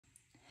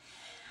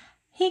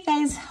Hey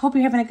guys, hope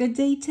you're having a good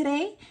day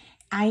today.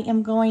 I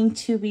am going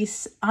to be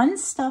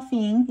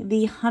unstuffing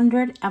the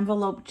 100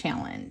 envelope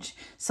challenge.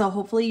 So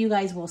hopefully you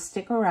guys will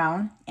stick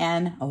around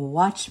and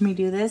watch me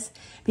do this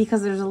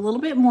because there's a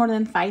little bit more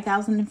than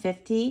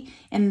 5,050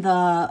 in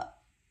the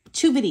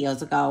 2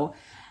 videos ago.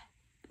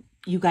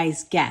 You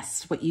guys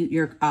guessed what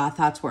your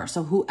thoughts were.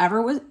 So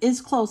whoever is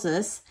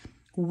closest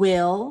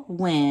will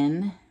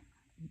win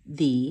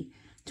the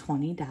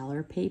 $20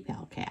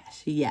 PayPal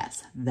cash.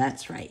 Yes,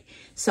 that's right.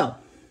 So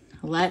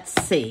let's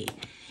see.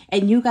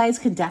 And you guys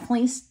can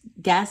definitely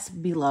guess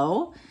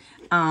below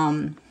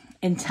and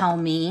tell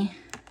me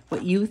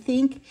what you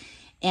think.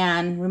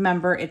 And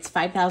remember, it's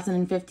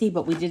 5,050,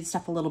 but we did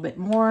stuff a little bit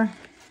more.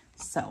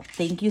 So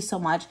thank you so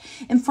much.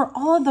 And for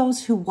all of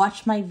those who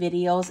watch my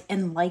videos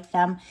and like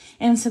them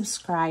and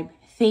subscribe,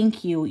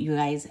 thank you, you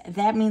guys.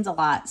 That means a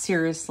lot,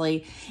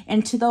 seriously.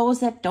 And to those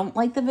that don't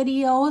like the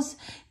videos,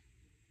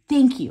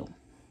 thank you.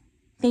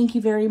 Thank you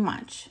very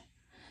much.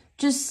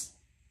 Just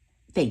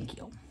thank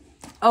you.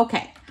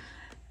 Okay.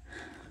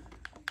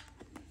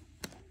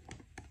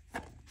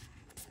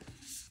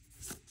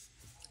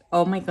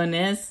 Oh my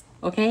goodness.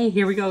 Okay,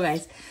 here we go,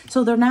 guys.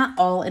 So they're not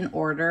all in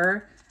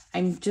order.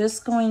 I'm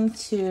just going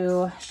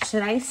to,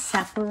 should I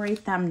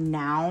separate them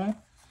now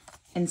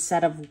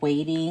instead of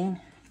waiting?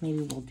 Maybe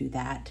we'll do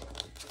that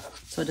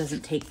so it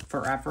doesn't take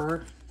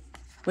forever,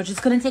 which is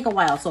going to take a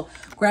while. So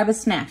grab a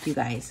snack, you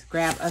guys.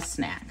 Grab a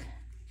snack.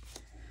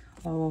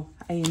 Oh,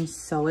 I am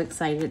so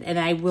excited. And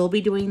I will be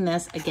doing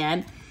this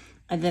again.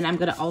 And then I'm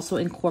going to also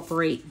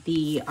incorporate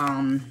the,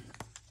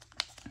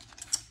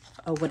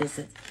 what is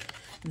it?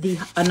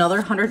 Another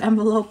 100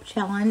 envelope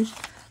challenge,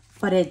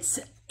 but it's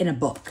in a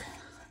book.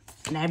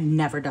 And I've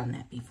never done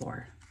that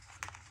before.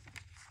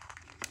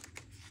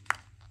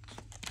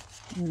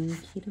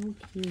 Okie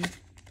dokie.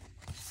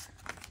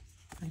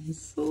 I'm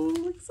so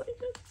excited.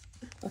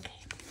 Okay.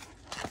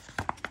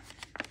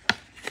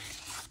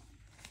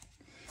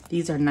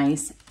 These are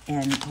nice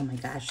and, oh my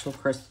gosh, so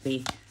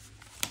crispy.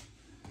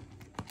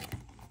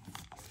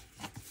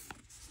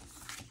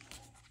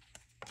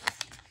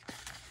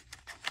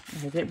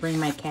 I didn't bring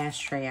my cash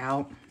tray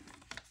out,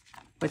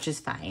 which is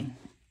fine.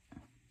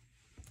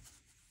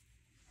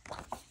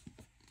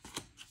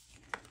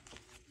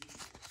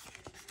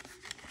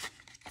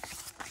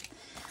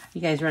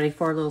 You guys ready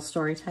for a little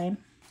story time?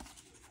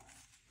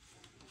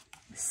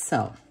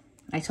 So,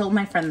 I told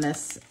my friend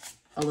this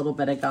a little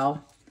bit ago,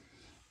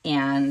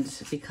 and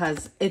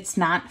because it's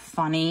not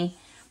funny,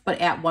 but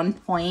at one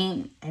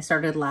point I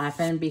started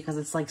laughing because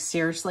it's like,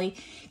 seriously,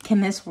 can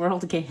this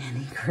world get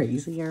any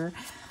crazier?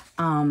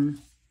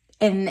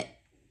 And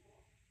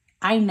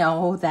I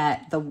know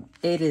that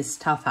it is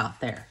tough out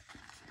there,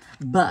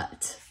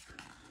 but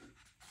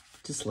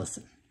just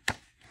listen.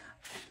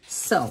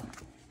 So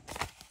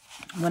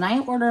when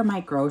I order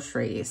my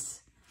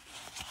groceries,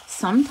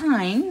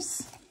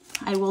 sometimes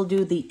I will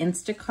do the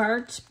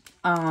Instacart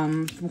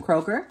from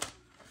Kroger,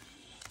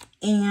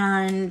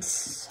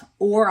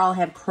 or I'll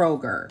have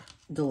Kroger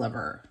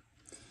deliver.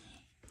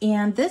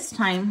 And this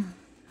time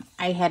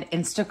I had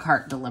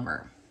Instacart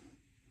deliver.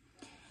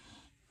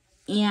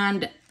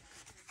 And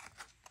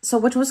so,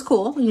 which was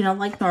cool, you know,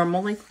 like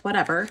normal, like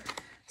whatever.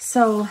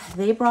 So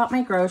they brought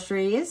my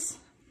groceries,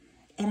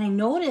 and I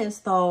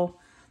noticed though,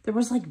 there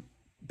was like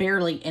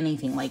barely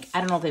anything. Like, I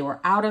don't know if they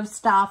were out of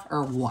stuff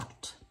or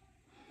what.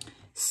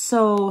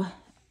 So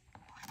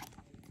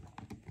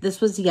this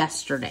was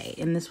yesterday,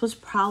 and this was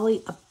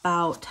probably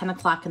about 10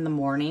 o'clock in the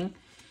morning.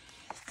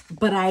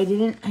 But I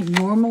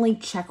normally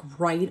check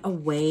right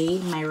away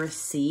my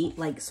receipt,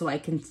 like so I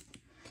can,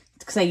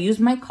 because I use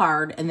my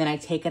card and then I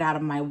take it out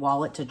of my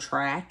wallet to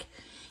track.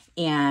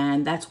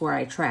 And that's where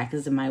I track,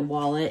 is in my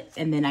wallet.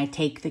 And then I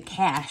take the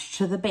cash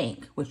to the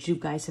bank, which you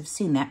guys have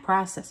seen that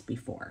process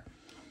before.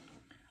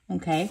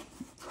 Okay,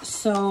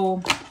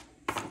 so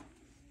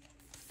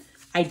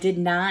I did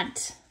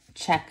not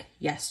check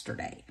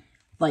yesterday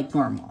like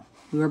normal.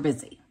 We were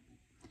busy.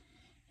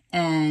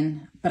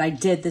 But I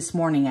did this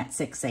morning at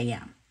 6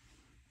 a.m.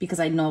 because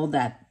I know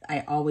that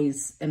I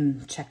always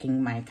am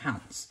checking my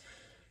accounts.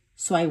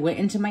 So I went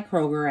into my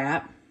Kroger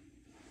app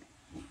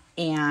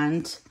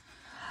and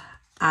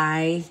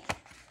I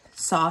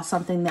saw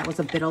something that was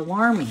a bit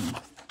alarming.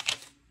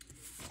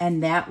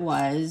 And that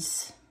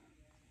was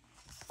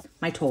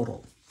my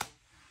total.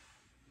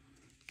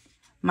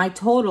 My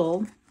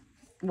total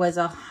was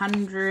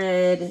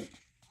 $100,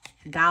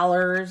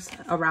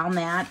 around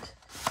that,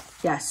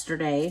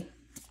 yesterday.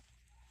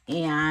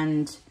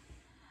 And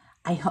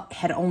I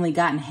had only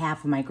gotten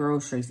half of my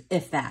groceries,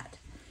 if that.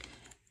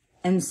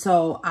 And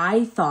so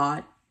I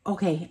thought,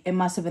 okay, it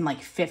must have been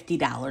like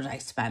 $50 I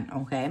spent,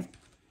 okay?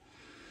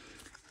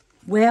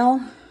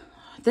 Well,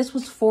 this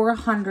was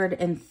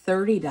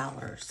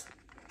 $430.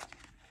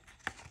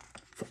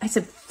 I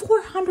said,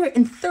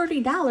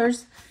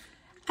 $430?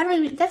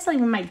 That's not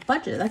even my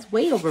budget. That's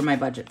way over my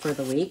budget for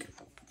the week.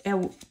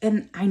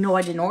 And I know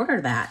I didn't order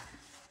that.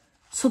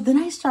 So then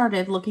I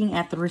started looking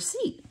at the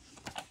receipt.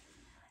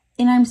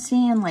 And I'm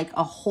seeing like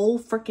a whole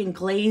freaking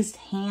glazed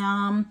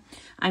ham.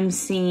 I'm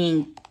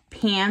seeing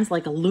pans,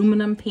 like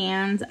aluminum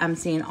pans. I'm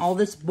seeing all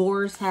this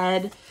boar's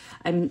head.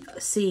 I'm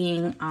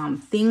seeing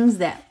things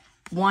that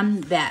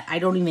I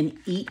don't even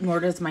eat, nor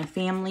does my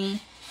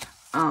family.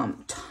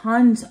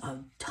 Tons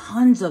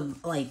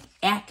of like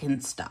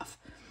Atkins stuff.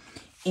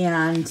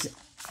 And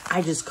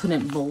I just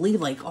couldn't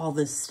believe like all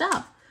this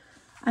stuff.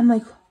 I'm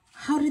like,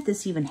 how did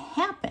this even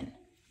happen?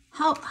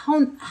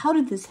 How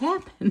did this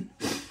happen?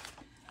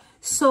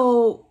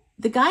 So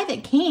the guy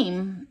that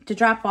came to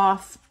drop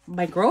off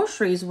my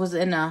groceries was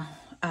in a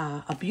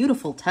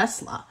beautiful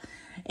Tesla,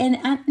 and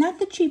not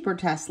the cheaper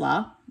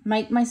Tesla.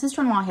 My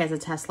sister-in-law has a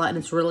Tesla, and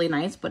it's really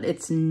nice, but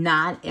it's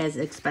not as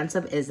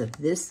expensive as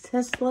this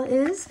Tesla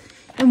is.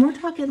 And we're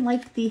talking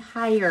like the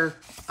higher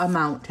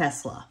amount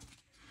Tesla.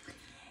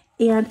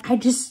 And I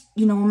just,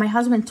 you know, when my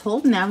husband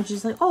told me, I was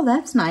just like, oh,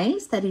 that's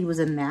nice that he was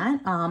in that.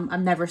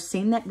 I've never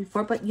seen that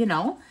before, but, you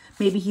know,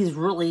 maybe he's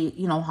really,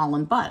 you know,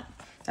 hauling butt.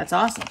 That's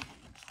awesome.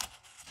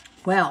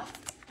 Well,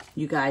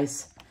 you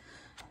guys,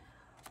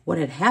 what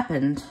had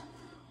happened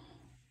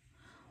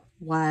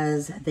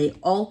was they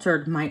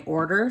altered my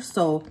order.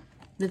 So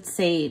let's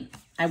say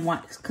I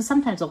want, because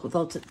sometimes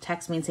they'll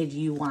text me and say, do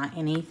you want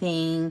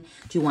anything?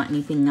 Do you want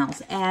anything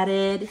else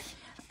added?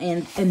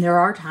 And there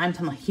are times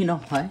I'm like, you know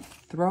what?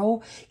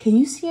 Can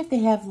you see if they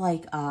have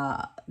like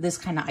this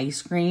kind of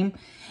ice cream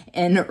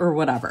or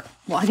whatever?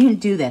 Well, I didn't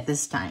do that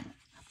this time,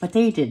 but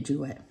they did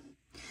do it.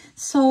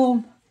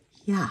 So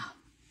yeah.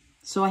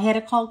 So I had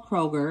to call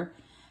Kroger,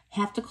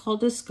 have to call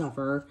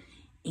Discover,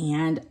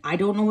 and I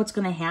don't know what's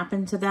going to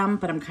happen to them,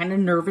 but I'm kind of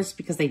nervous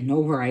because they know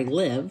where I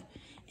live.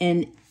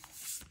 And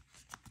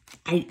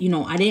I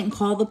didn't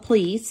call the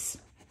police.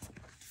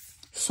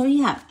 So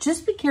yeah,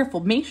 just be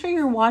careful. Make sure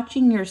you're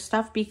watching your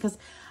stuff, because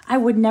I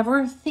would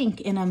never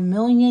think in a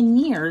million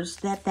years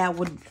that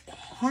would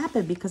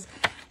happen, because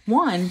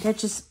one, that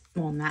just,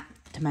 well, not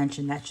to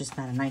mention, that's just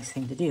not a nice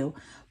thing to do.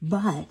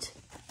 But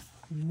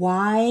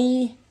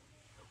why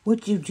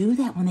would you do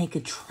that when they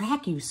could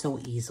track you so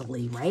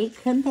easily, right?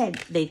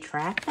 Couldn't they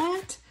track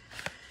that?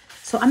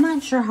 So I'm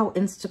not sure how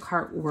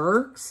Instacart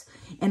works.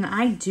 And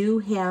I do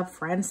have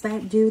friends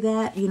that do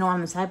that, you know,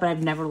 on the side, but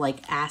I've never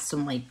like asked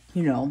them like,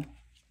 you know,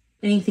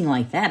 anything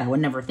like that. I would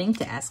never think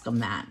to ask them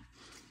that.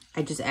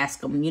 I just ask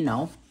them, you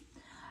know,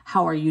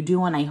 how are you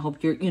doing? I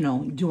hope you're, you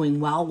know, doing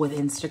well with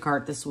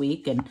Instacart this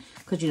week. And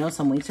because, you know,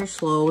 some weeks are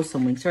slow,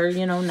 some weeks are,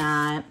 you know,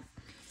 not.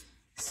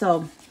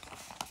 So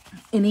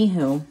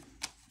anywho,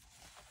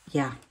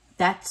 yeah,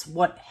 that's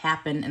what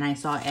happened. And I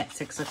saw it at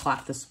 6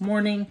 o'clock this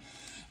morning,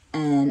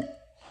 and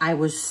I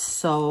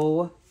was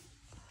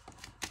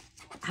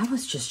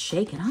just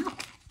shaken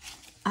up.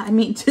 I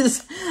mean,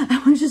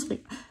 I was just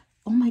like,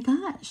 oh my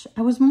gosh.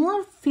 I was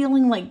more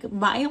feeling like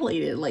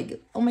violated,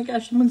 like, oh my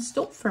gosh, someone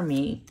stole from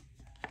me.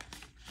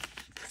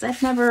 Because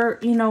I've never,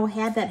 you know,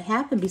 had that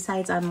happen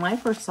besides on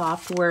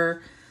Microsoft,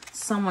 where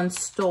someone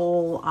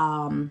stole,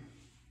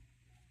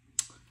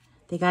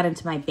 they got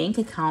into my bank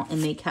account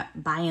and they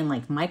kept buying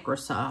like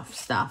Microsoft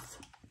stuff.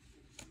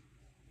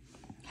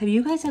 Have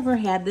you guys ever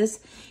had this?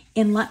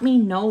 And let me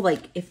know,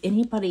 like, if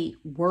anybody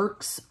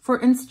works for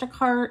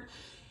Instacart,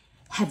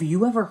 have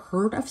you ever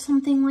heard of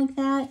something like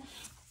that?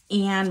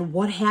 And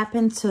what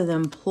happened to the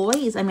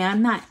employees? I mean,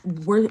 I'm not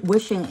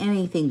wishing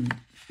anything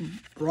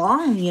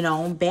wrong, you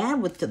know,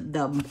 bad with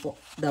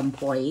the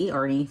employee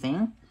or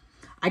anything.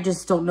 I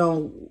just don't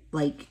know,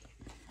 like,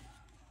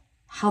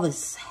 how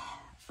this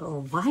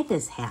or why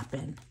this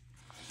happened.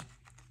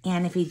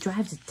 And if he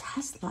drives a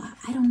Tesla,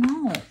 I don't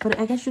know. But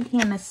I guess you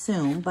can't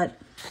assume. But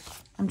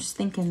I'm just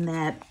thinking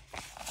that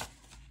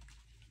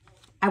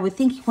I would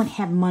think he wouldn't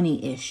have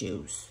money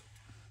issues.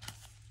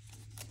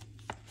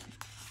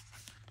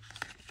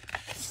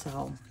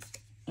 So,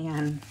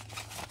 and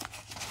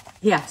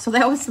yeah, so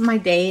that was my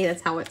day.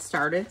 That's how it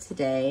started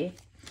today.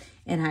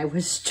 And I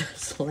was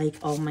just like,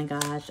 oh my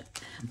gosh.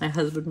 My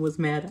husband was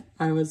mad.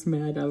 I was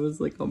mad. I was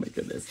like, oh my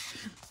goodness.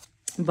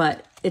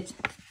 But it's,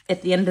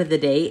 at the end of the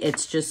day,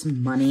 it's just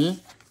money.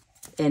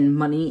 And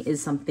money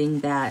is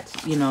something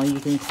that, you know, you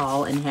can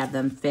call and have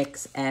them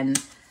fix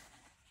and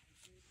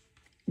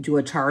do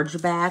a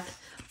chargeback.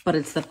 But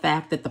it's the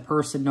fact that the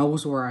person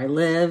knows where I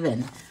live,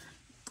 and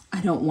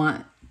I don't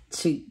want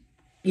to,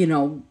 you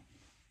know,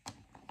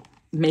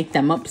 make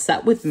them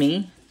upset with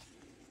me.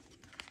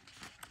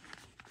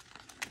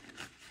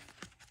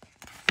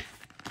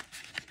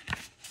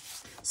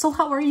 So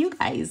how are you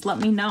guys? Let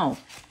me know.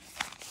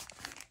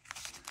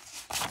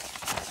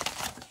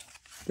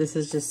 This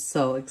is just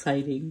so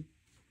exciting.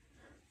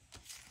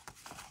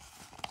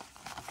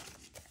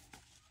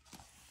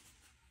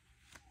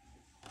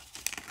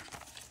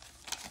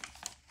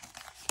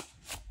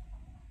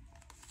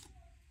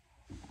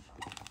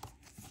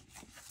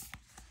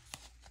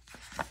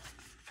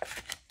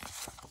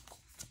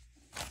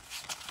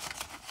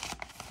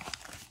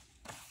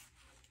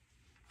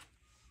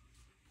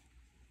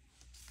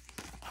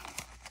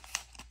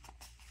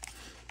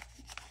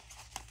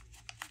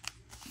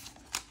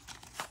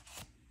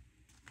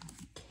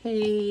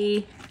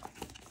 Okay.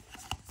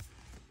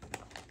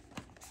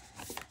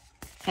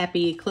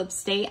 happy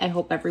eclipse day. I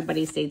hope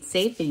everybody stayed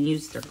safe and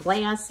used their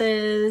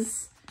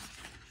glasses.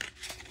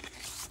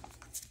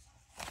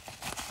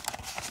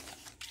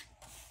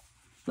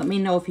 Let me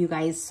know if you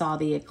guys saw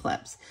the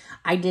eclipse.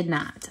 I did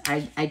not.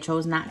 I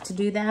chose not to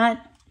do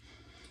that.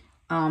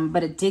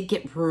 But it did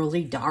get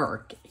really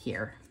dark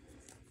here.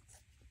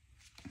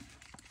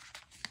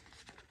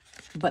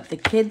 But the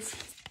kids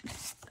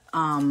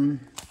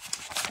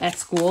at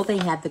school, they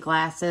had the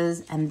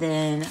glasses. And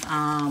then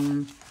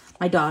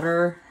my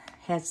daughter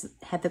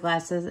had the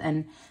glasses.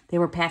 And they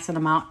were passing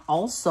them out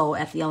also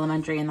at the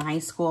elementary and the high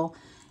school.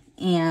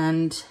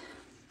 And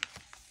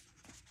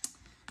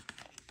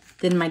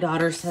then my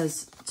daughter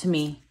says to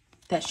me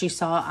that she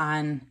saw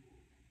on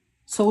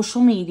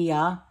social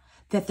media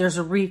that there's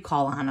a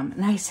recall on them.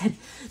 And I said,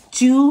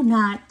 do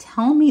not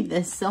tell me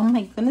this. Oh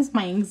my goodness,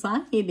 my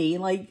anxiety.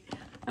 Like,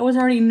 I was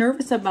already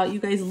nervous about you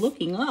guys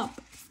looking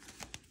up.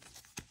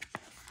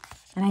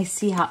 And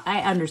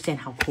I understand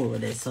how cool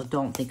it is. So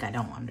don't think I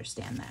don't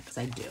understand that, because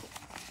I do.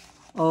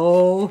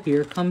 Oh,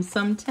 here comes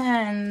some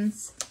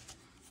 10s.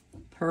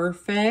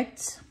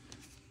 Perfect.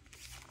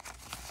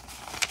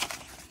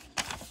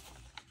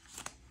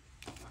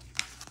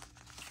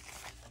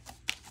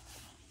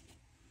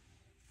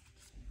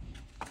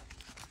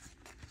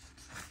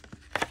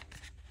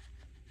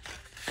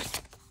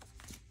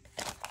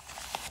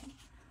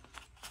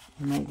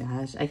 Oh my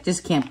gosh, I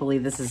just can't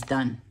believe this is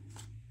done.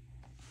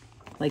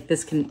 Like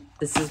this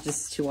is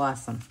just too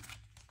awesome.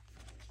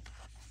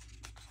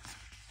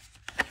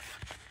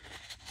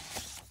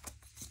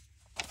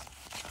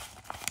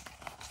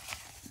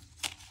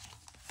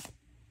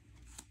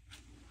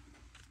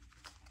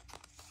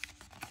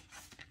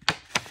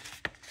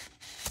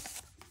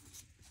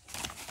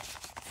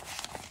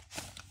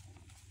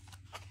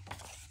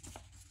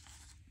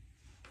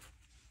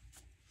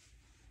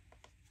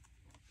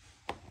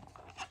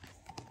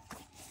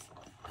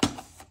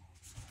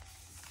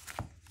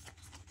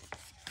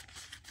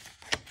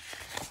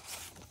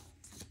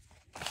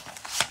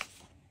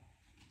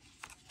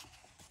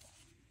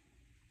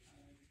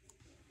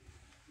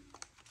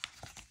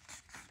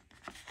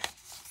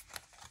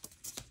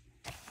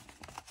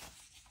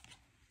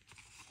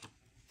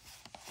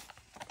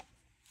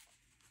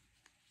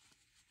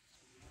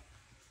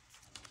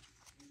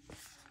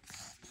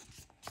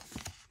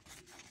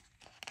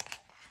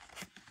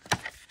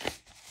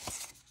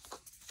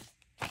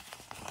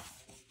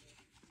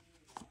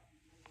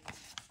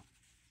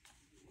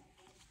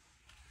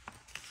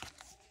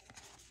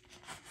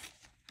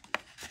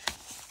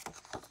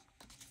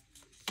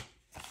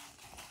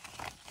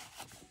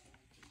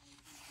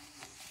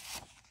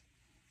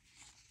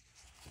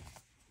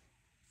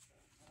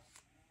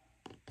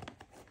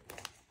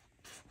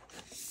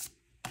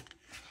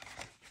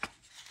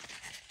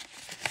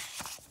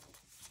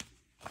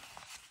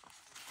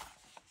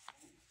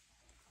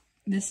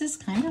 This is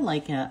kind of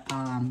like a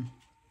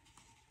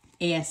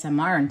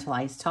ASMR until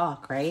I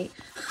talk, right?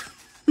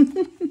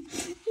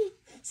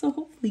 So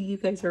hopefully you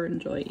guys are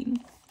enjoying.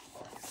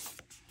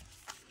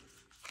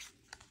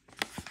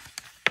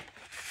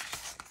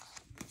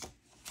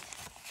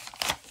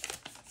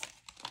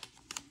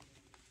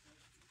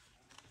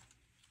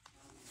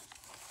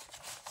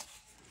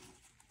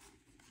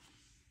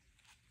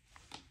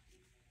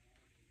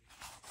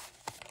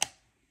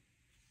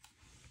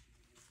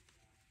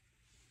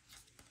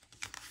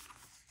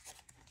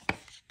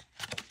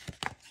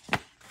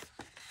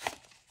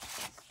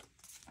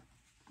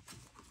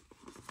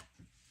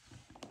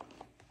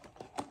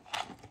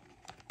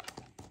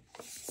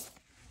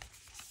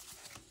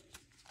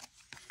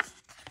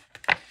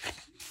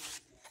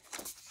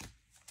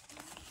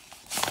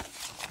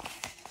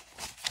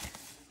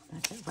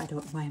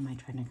 Why am I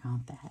trying to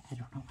count that? I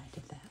don't know why I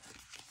did that.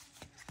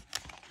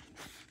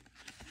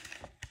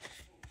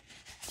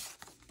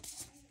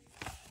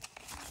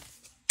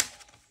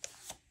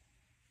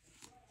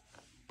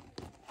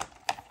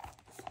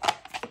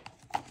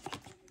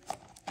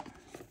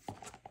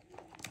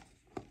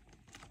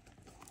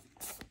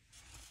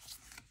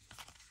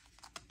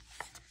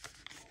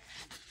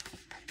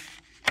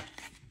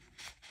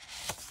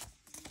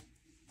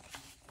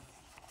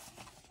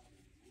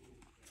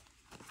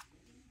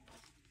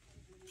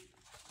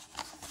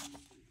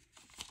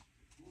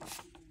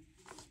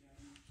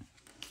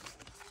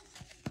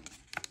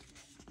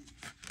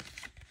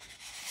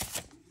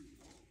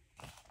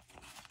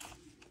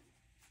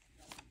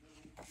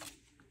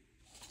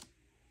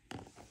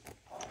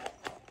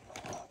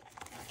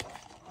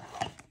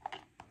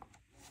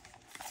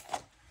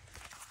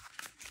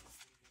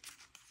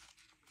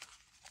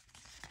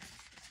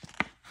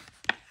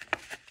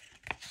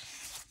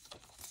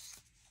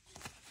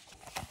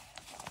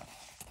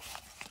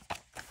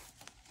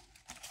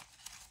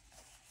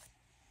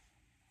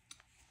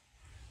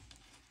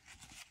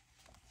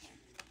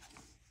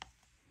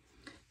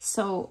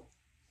 So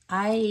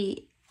I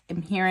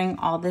am hearing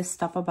all this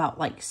stuff about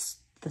like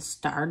the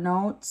star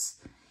notes,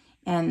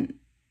 and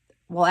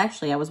well,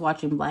 actually I was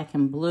watching Black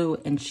and Blue,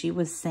 and she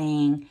was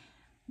saying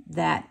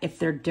that if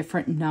they're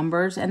different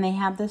numbers and they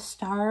have the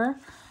star,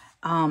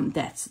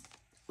 that's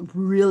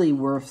really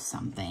worth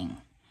something.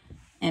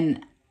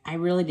 And I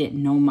really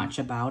didn't know much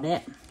about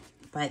it.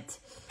 But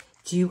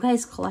do you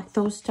guys collect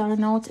those star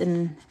notes?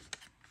 And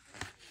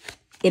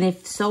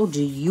if so,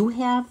 do you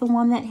have the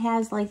one that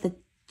has like the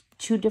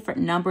 2 different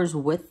numbers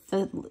with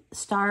the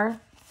star?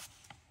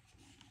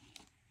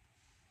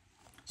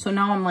 So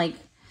now I'm like,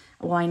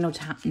 well, I know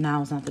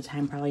now's not the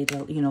time probably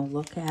to, you know,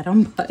 look at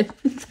them, but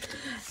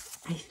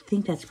I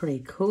think that's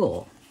pretty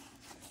cool.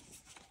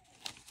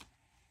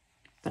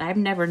 But I've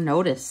never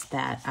noticed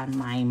that on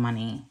my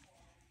money.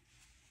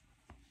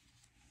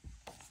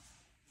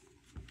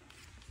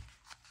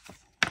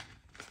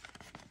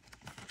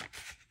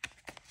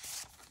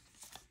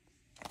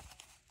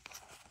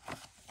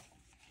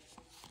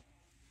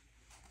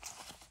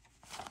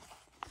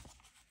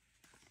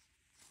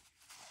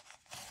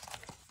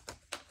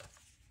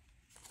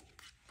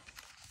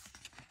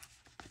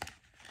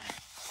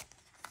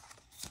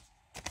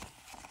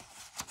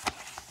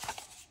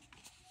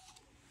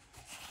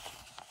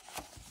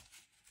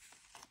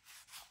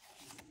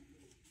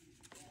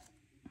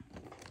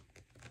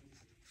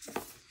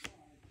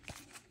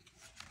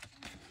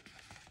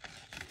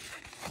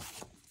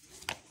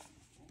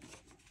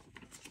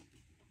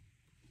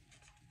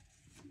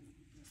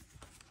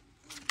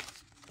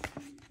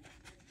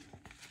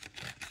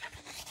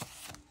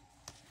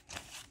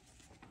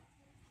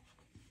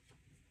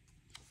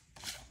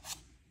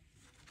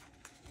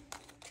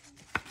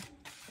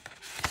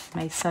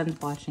 My son's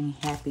watching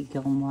Happy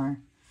Gilmore.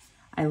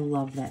 I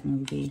love that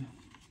movie.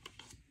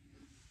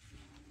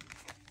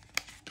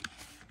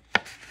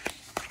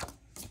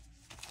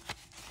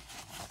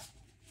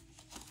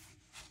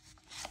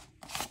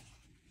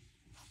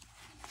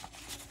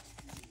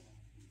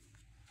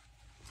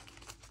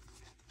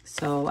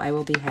 So I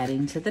will be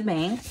heading to the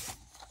bank,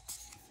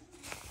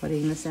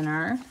 putting this in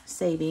our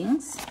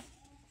savings,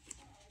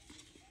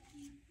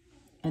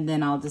 and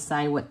then I'll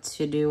decide what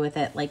to do with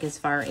it, like as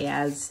far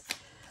as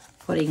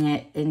putting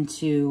it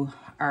into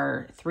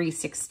our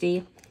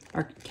 360,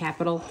 our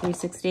Capital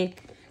 360,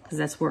 because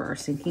that's where our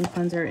sinking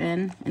funds are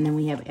in, and then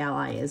we have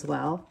Ally as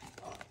well.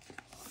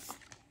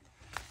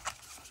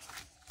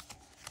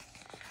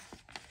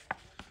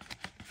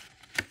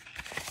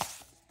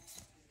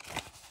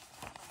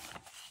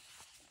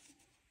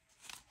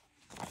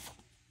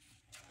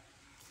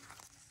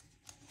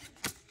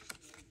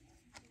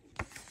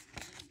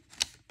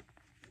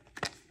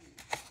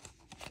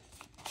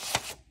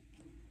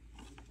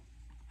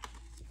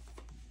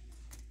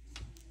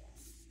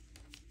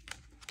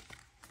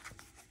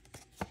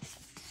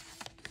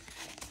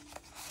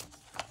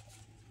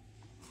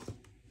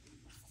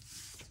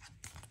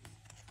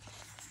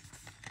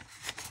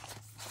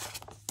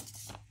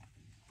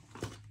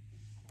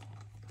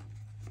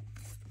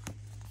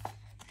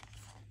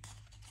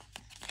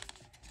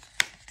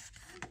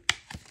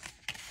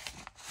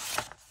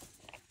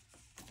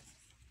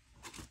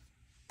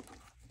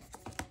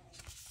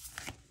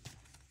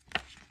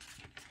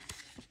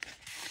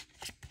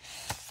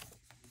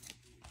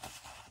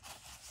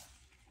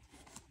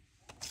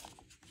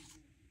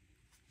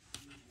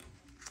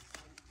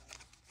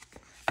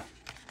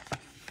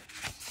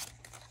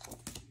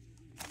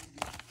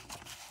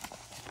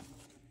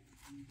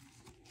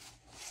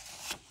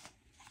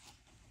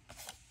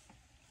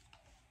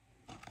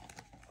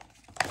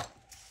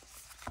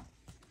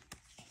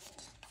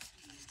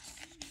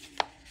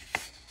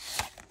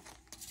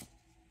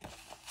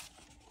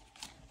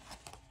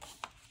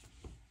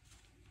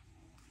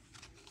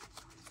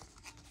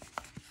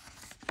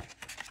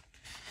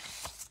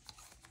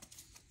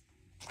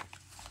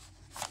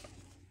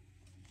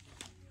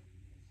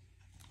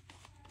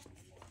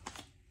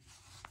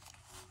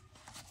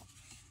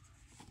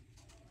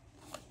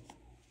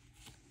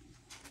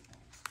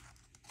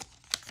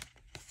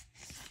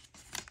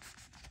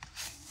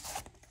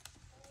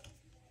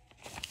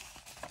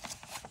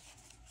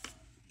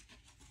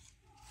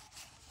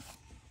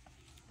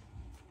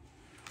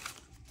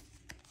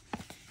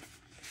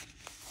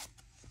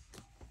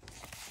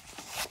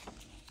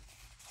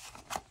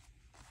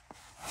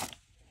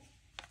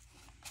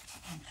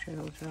 Make sure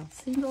those are all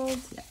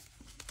singles. Yeah.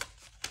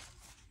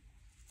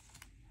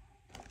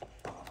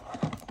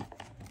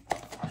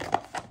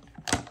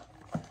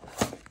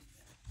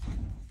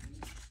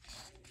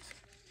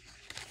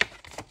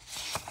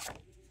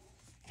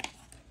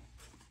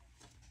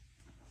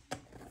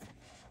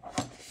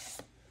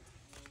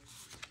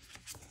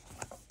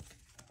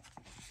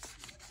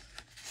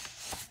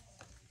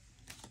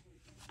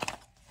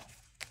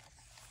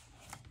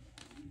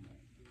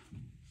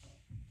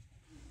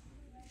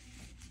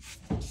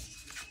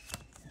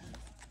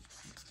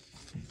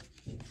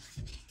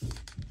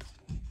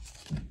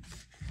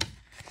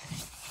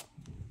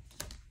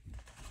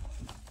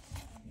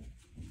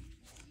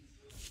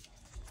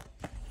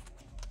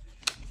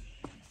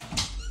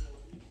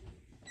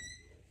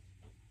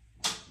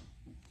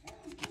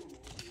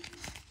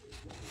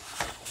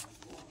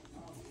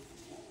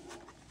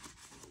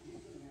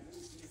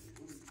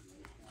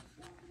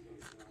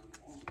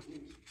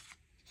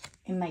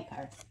 In my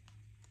car.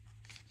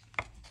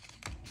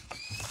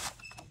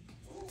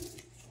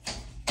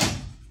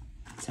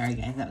 sorry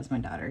guys, that was my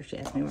daughter. She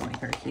asked me where my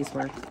car keys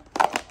were.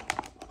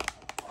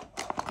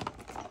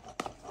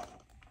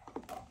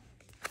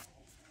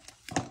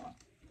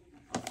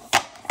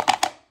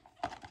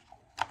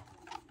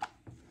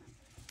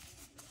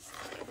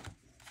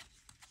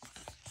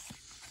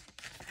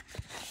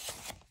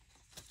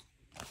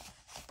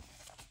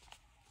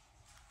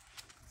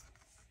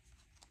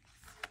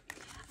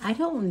 I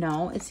don't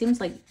know. It seems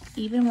like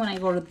even when I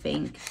go to the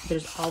bank,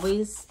 there's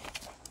always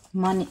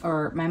money,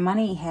 or my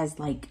money has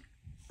like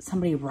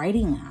somebody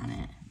writing on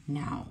it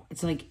now.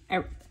 It's like,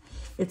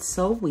 it's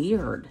so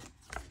weird.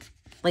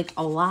 Like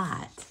a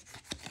lot.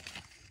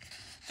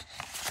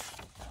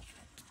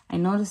 I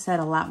noticed that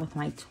a lot with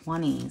my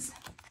 20s.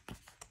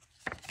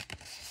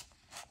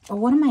 Or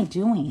what am I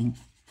doing?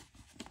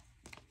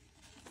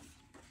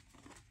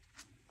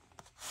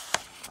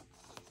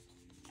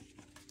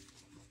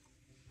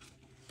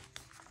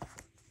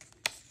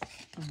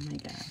 Oh my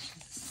gosh.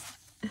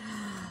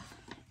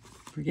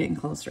 We're getting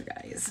closer,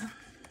 guys.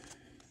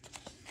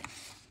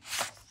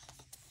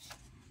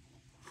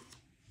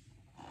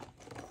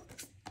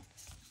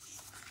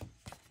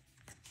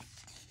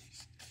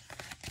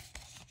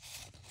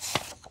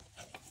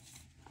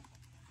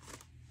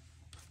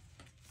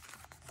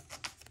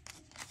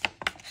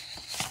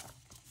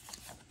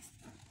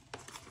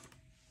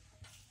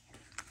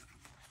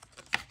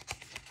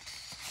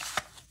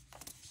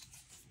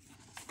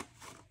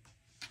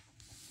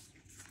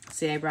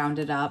 See, I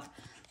rounded up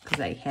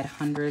because I had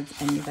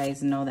hundreds, and you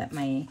guys know that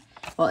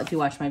well, if you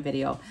watch my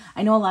video,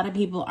 I know a lot of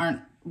people aren't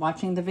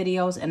watching the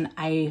videos, and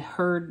I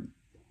heard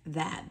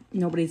that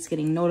nobody's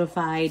getting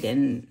notified,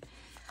 and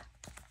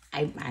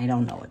I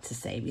don't know what to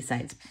say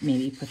besides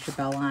maybe put your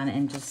bell on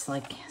and just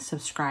like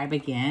subscribe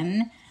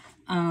again.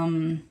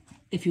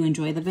 If you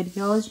enjoy the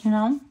videos, you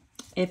know,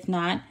 if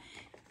not,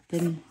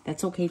 then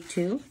that's okay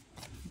too.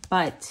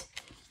 But,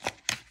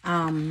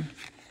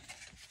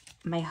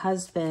 my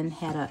husband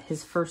had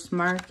his first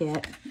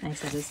market. I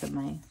said this in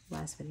my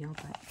last video,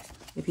 but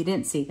if you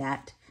didn't see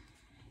that,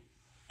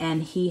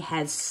 and he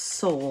had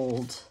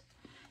sold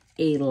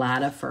a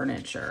lot of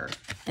furniture.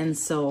 And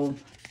so,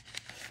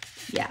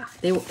 yeah,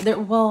 they were,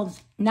 well,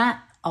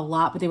 not a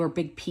lot, but they were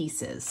big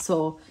pieces.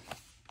 So,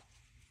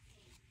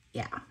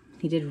 yeah,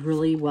 he did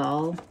really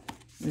well,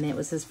 and it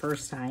was his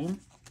first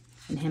time,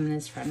 and him and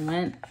his friend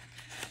went,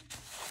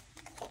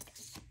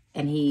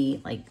 and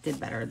he, like, did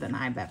better than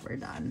I've ever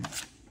done.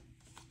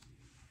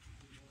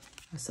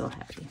 I was so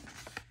happy.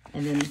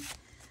 And then,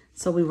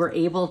 so we were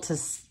able to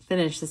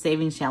finish the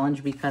savings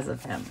challenge because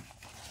of him.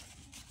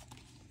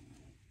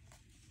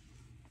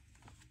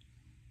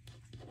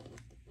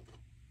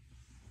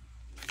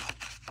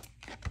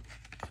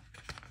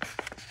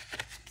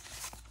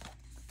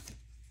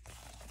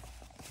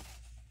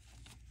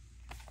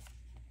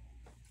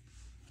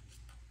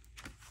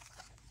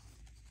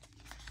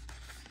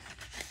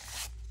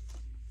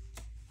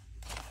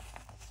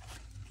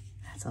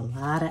 That's a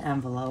lot of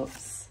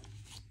envelopes.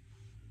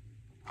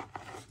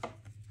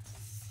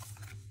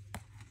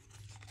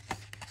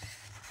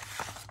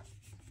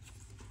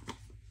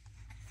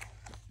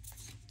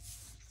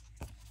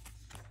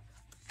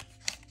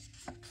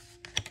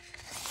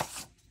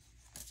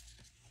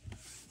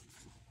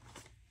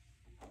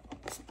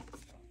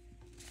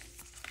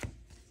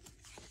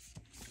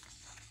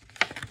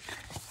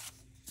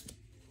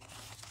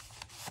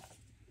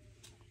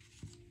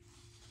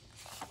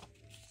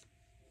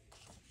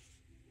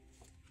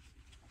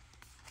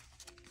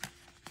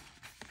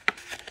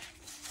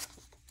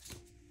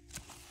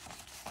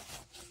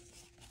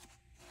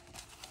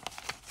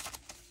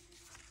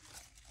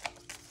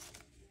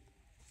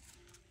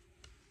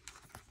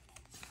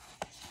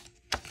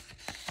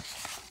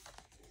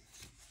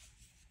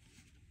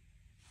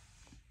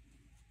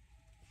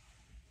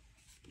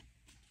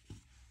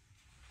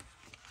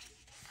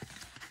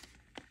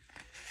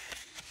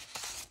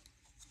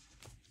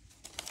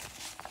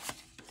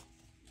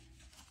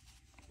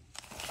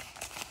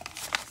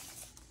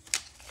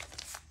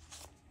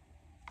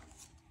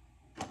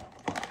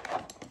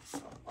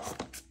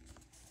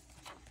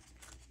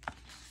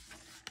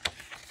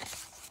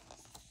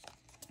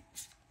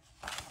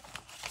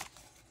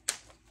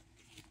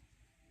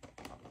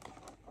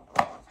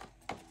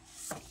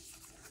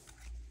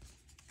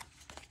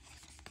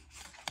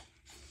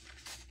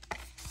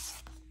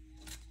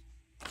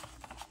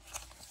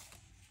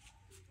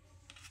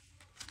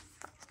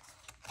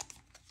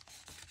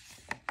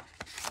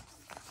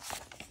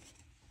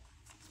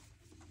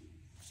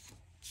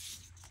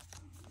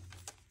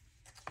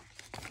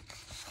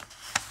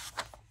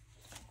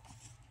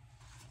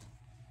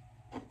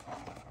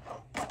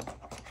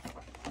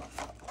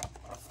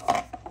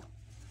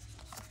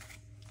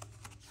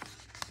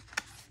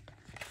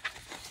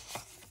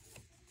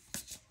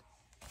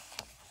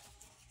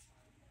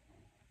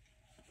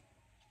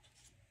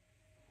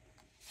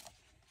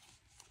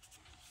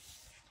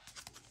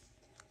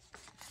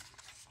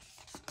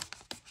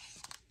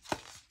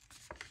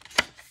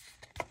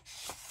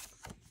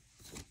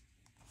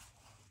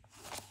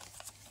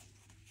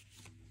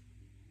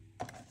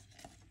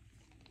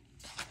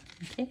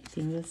 Okay, I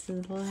think this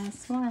is the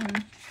last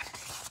one.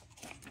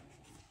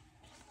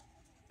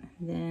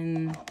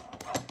 Then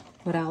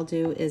what I'll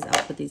do is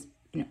I'll put these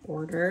in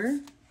order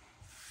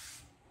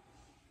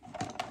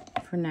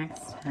for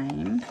next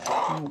time.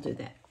 I'll do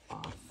that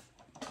off.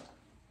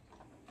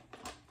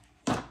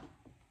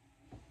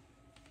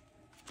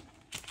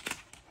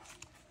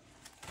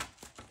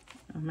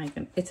 Oh my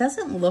goodness. It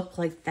doesn't look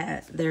like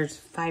that there's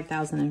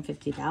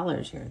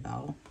 $5,050 here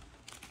though.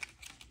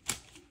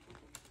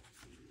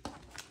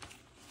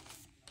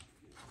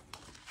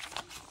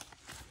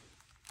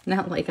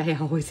 Not like I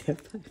always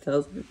have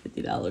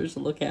 $5,050 to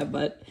look at,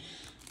 but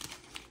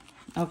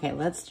okay,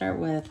 let's start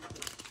with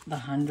the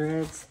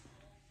hundreds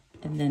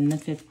and then the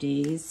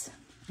 50s.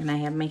 And I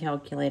have my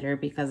calculator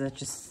because it's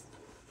just,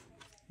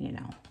 you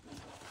know,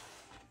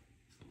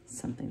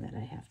 something that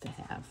I have to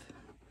have.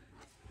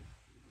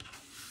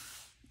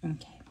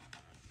 Okay,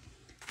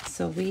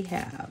 so we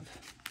have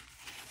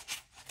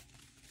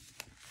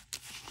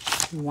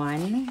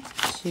 1,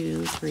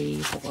 2,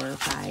 3, 4,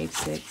 5,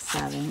 6,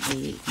 7,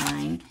 8,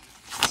 9,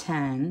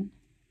 10.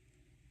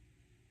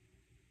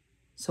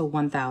 So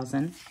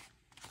 1,000.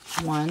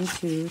 1,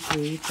 2,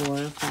 3, 4,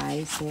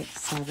 5,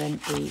 6, 7,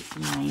 8,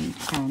 9,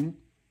 10.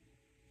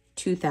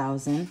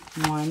 2,000.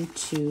 1,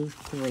 2,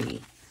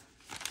 3.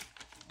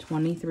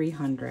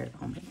 2,300.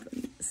 Oh my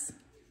goodness.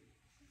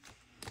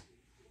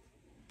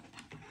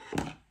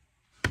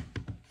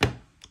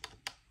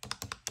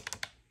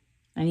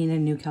 I need a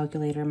new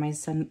calculator. My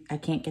son, I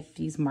can't get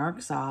these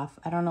marks off.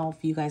 I don't know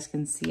if you guys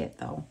can see it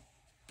though.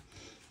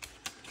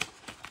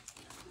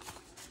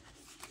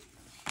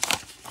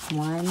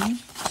 1,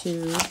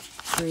 2,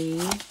 3,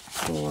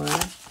 4,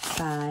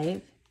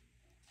 5,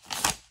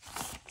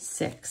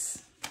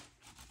 6.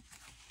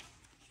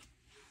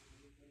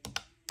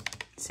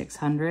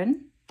 600.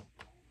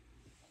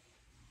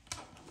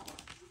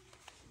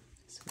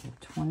 So we have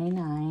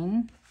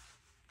 29.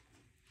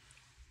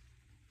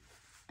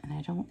 And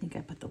I don't think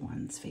I put the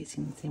ones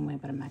facing the same way,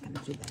 but I'm not going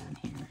to do that on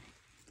here.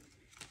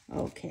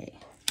 Okay.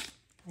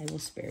 I will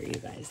spare you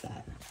guys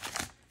that.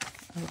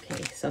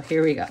 Okay, so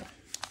here we go.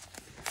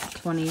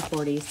 20,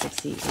 40,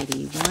 60,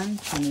 81,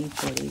 20,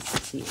 40,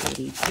 60,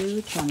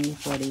 82, 20,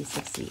 40,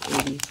 60,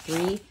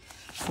 83,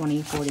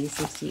 20, 40,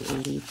 60,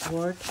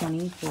 84,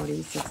 20,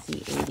 40,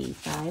 60,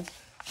 85,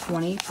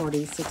 20,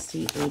 40,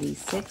 60,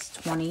 86,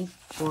 20,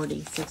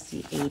 40,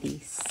 60,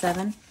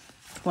 87,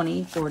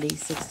 20, 40,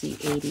 60,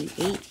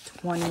 88,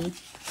 20,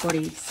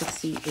 40,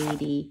 60,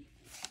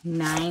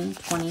 89,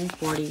 20,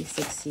 40,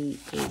 60,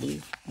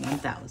 80,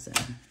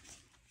 1,000.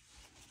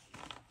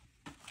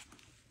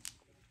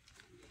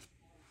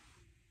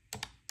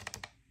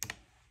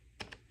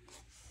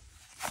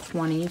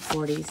 20,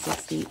 40,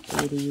 60,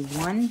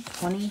 81,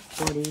 20,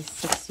 40,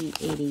 60,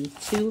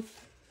 82,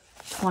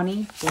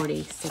 20,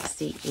 40,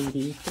 60,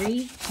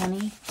 83,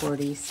 20,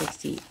 40,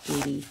 60,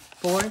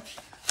 84,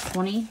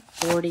 20,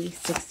 40,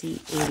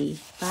 60,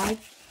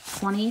 85,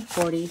 20,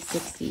 40,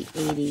 60,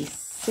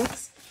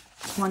 86,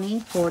 20,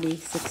 40,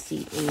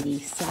 60,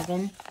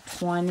 87,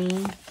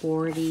 20,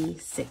 40,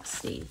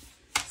 60,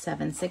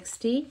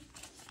 760,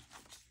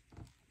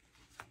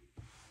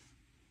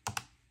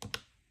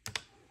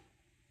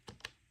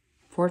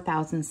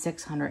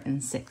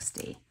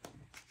 4,660.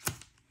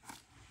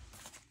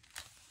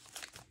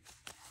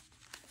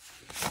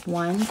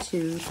 1,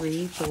 2,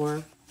 3,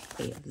 4.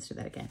 Wait, let's do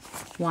that again.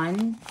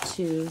 1,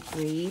 2,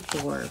 3,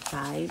 4,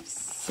 5,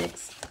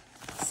 6,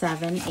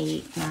 7,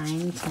 8,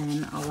 9,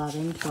 10,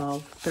 11,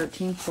 12,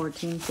 13,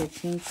 14,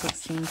 15,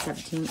 16,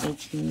 17,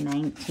 18,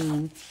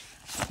 19,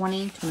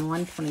 20,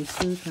 21,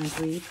 22,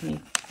 23,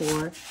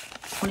 24,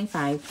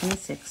 25,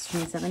 26,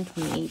 27,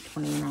 28,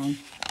 29,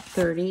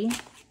 30,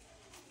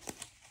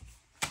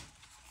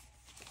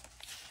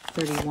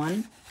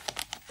 31,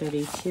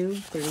 32,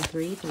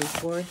 33,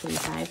 34,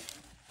 35,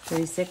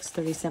 36,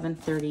 37,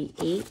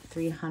 38,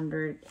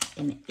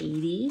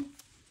 380.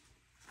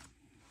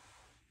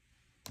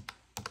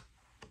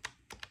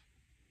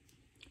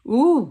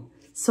 Ooh,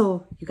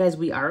 so you guys,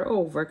 we are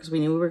over because we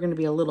knew we were going to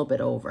be a little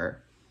bit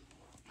over.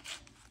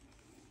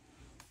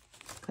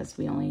 Because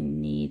we only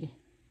need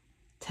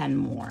 10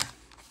 more.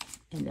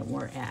 And then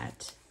we're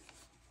at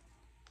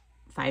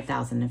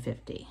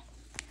 5,050.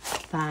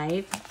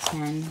 5,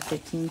 10,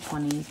 15,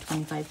 20,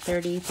 25,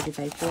 30,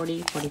 35,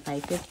 40,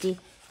 45, 50,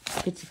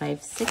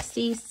 55,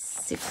 60,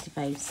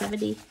 65,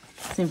 70,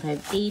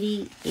 75,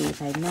 80,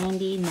 85,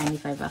 90,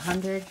 95,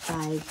 100,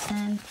 5,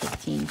 10,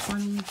 15,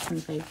 20,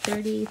 25,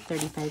 30,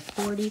 35,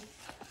 40,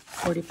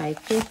 45,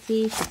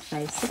 50,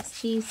 55,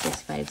 60,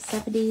 65,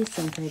 70,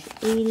 75,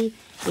 80,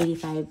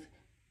 85,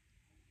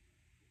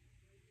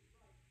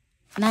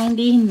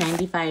 90,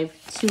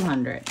 95,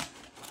 200.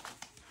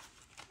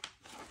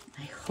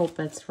 I hope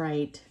that's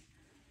right.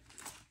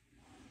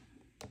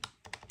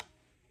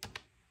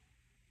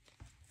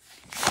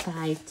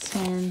 5,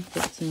 10,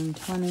 15,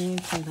 20,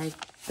 25,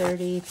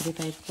 30,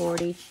 35,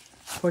 40,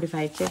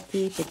 45,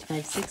 50,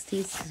 55,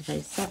 60,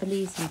 65,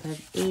 70,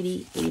 75,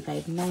 80,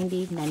 85,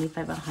 90,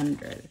 95,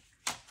 100.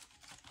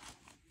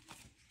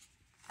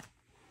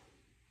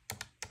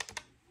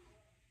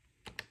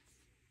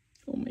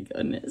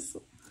 goodness.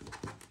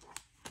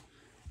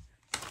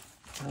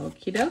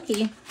 Okie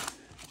dokie.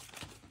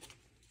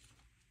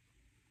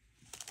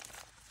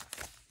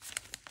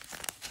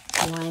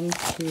 One,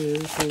 2,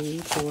 3,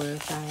 4,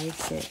 5,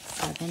 6,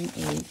 7,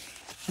 8,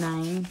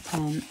 9,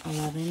 10,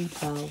 11,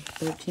 12,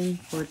 13,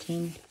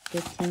 14,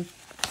 15,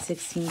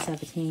 16,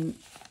 17,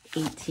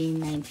 18,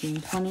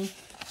 19, 20,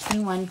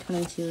 21,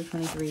 22,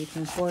 23,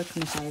 24,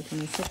 25,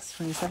 26,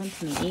 27,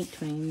 28,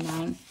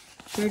 29,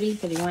 30,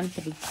 31,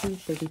 32,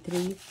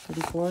 33,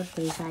 34,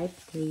 35,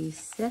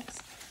 36,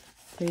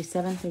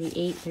 37,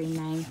 38,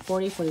 39,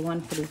 40,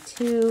 41,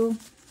 42.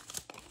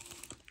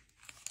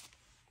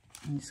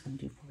 I'm just going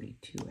to do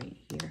 42 right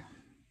here.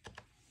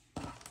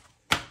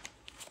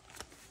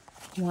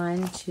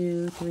 1,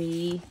 2,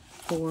 3,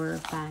 4,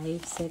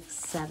 5, 6,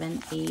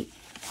 7, 8,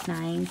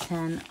 9,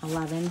 10,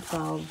 11,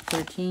 12,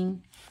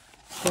 13,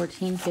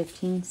 14,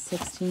 15,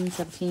 16,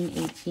 17,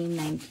 18,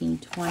 19,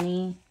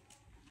 20.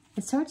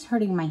 It starts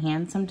hurting my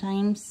hand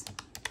sometimes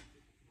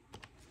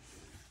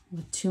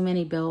with too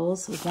many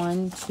bills.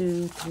 1,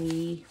 2,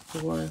 3,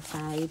 4,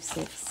 5,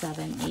 6,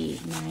 7,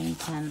 8, 9,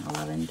 10,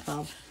 11,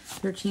 12,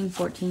 13,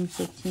 14,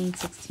 15,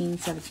 16,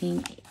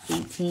 17,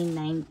 18,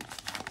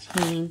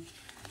 19,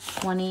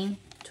 20,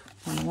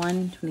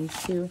 21,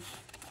 22,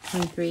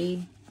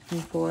 23,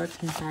 24,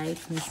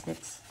 25,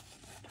 26,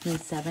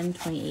 27,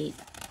 28,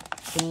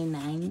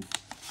 29,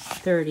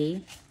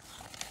 30,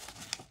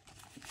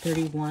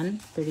 31,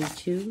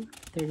 32,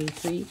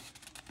 33,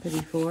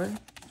 34,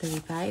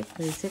 35,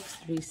 36,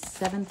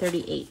 37,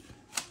 38.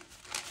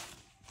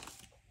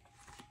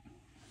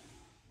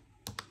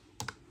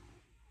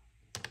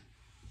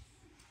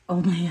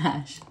 Oh my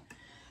gosh.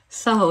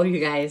 So you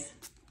guys,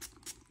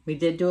 we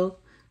did do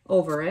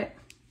over it.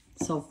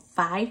 So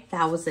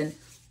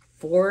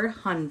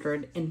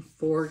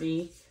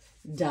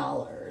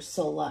 $5,440.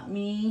 So let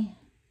me,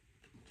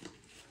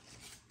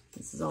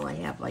 this is all I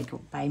have like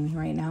by me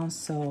right now.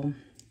 So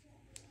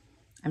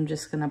I'm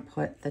just gonna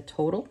put the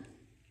total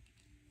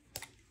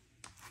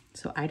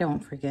so I don't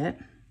forget.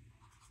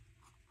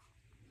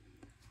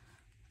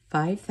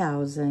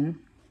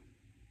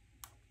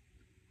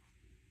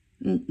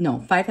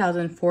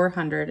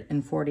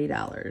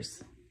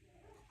 $5,440.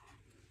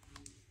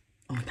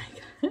 Oh my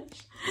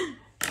gosh.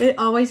 It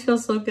always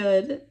feels so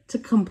good to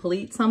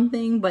complete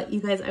something, but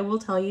you guys, I will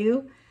tell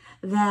you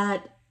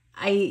that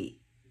I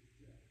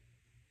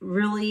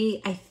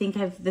think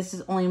this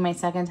is only my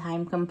second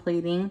time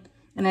completing,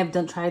 and I've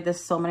tried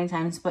this so many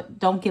times, but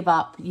don't give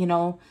up, you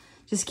know,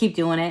 just keep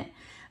doing it.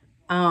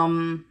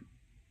 And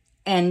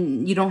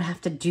you don't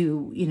have to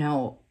do, you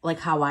know, like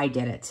how I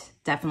did it.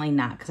 Definitely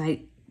not, because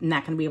I'm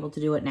not going to be able to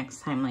do it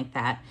next time like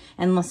that,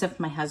 unless if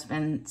my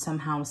husband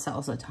somehow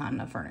sells a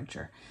ton of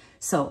furniture.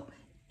 So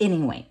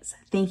anyways,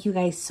 thank you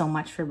guys so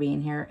much for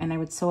being here, and I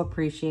would so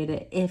appreciate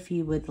it if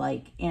you would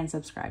like and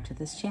subscribe to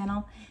this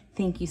channel.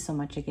 Thank you so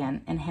much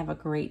again, and have a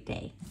great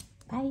day.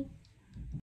 Bye.